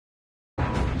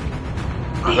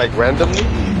Like randomly?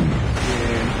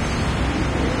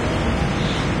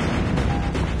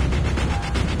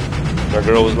 My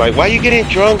girl was like, "Why are you getting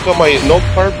drunk on my no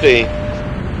carb day?"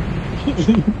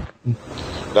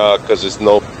 Nah, cause it's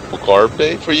no carb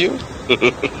day for you.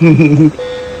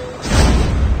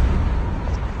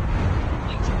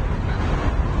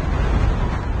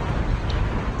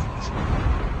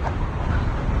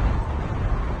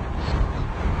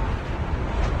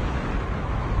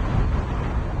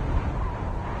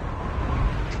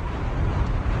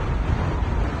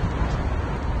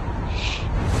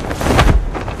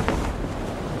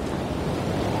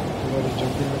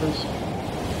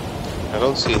 I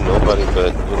don't see nobody,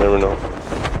 but you never know.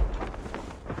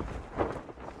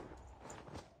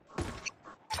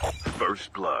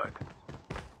 First blood.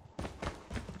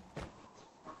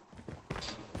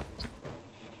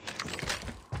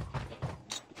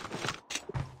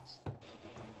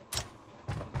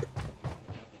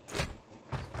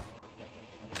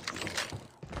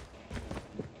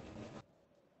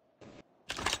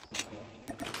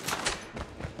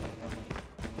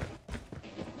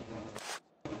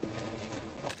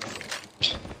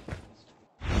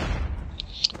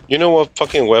 You know what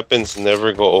fucking weapons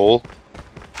never go old?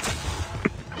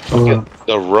 Fucking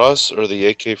the Russ or the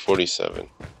AK-47.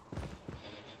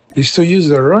 You still use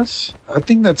the Russ? I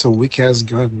think that's a weak ass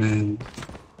gun, man.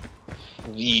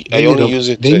 I only use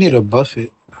it. They need to buff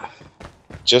it.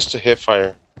 Just to hit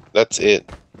fire. That's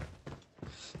it.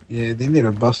 Yeah, they need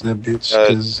to buff that bitch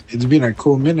because it's been a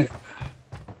cool minute.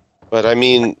 But I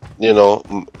mean, you know,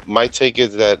 my take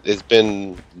is that it's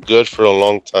been good for a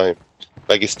long time.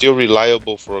 Like it's still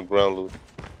reliable for a ground loot.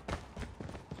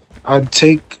 I'd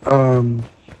take the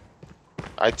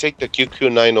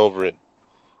QQ9 over it.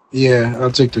 Yeah,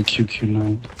 I'll take the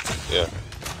QQ9. Yeah.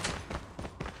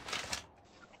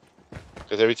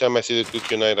 Because every time I see the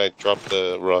QQ9, I drop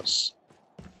the Russ.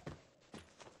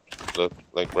 Look,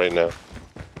 like right now.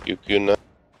 QQ9.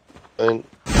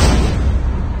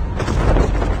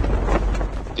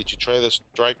 Did you try the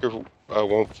Striker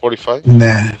 145?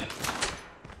 Nah.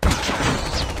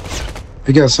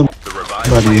 We got somebody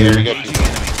here.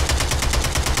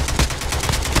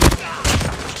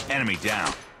 Enemy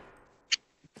down.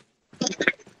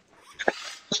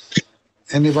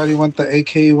 Anybody want the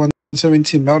AK-117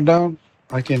 meltdown?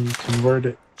 I can convert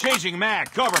it. Changing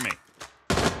mag, cover me.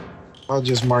 I'll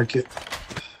just mark it.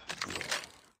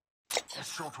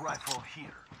 Assault rifle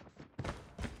here.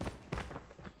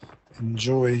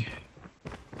 Enjoy.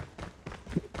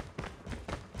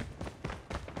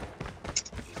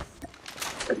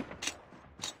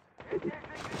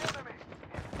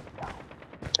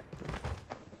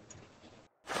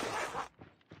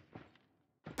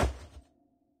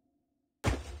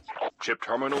 Chip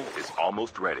terminal is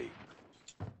almost ready.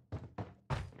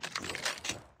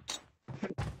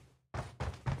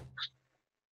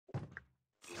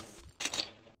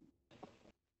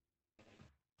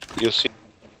 You'll see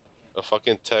a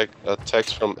fucking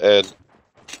text from Ed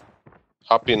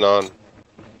hopping on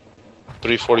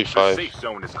 345. The safe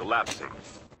zone is collapsing.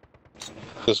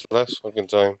 This last fucking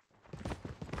time.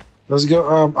 Let's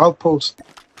go outpost.